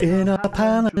In our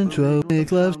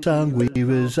palindromic love song we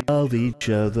resolve each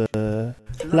other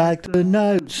like the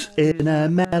notes in a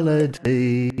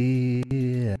melody.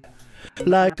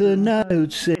 Like the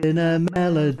notes in a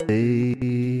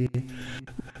melody.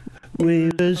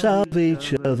 We resolve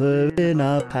each other in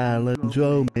our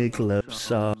palindromic love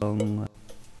song.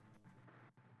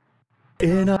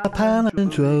 In our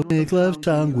palindromic love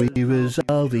song we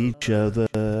resolve each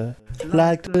other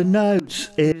like the notes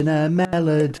in a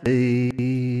melody.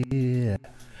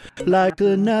 Like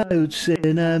the notes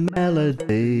in a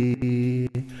melody.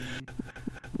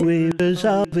 We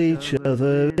resolve each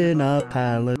other in our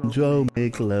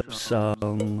palindromic love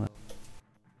song.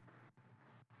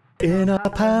 In our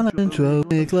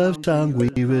palindromic love song we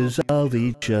resolve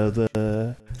each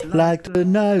other like the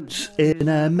notes in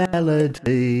a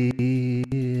melody.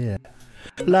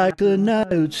 Like the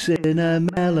notes in a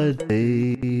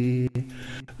melody.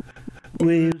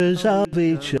 We resolve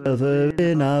each other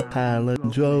in our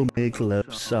palindromic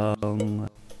love song.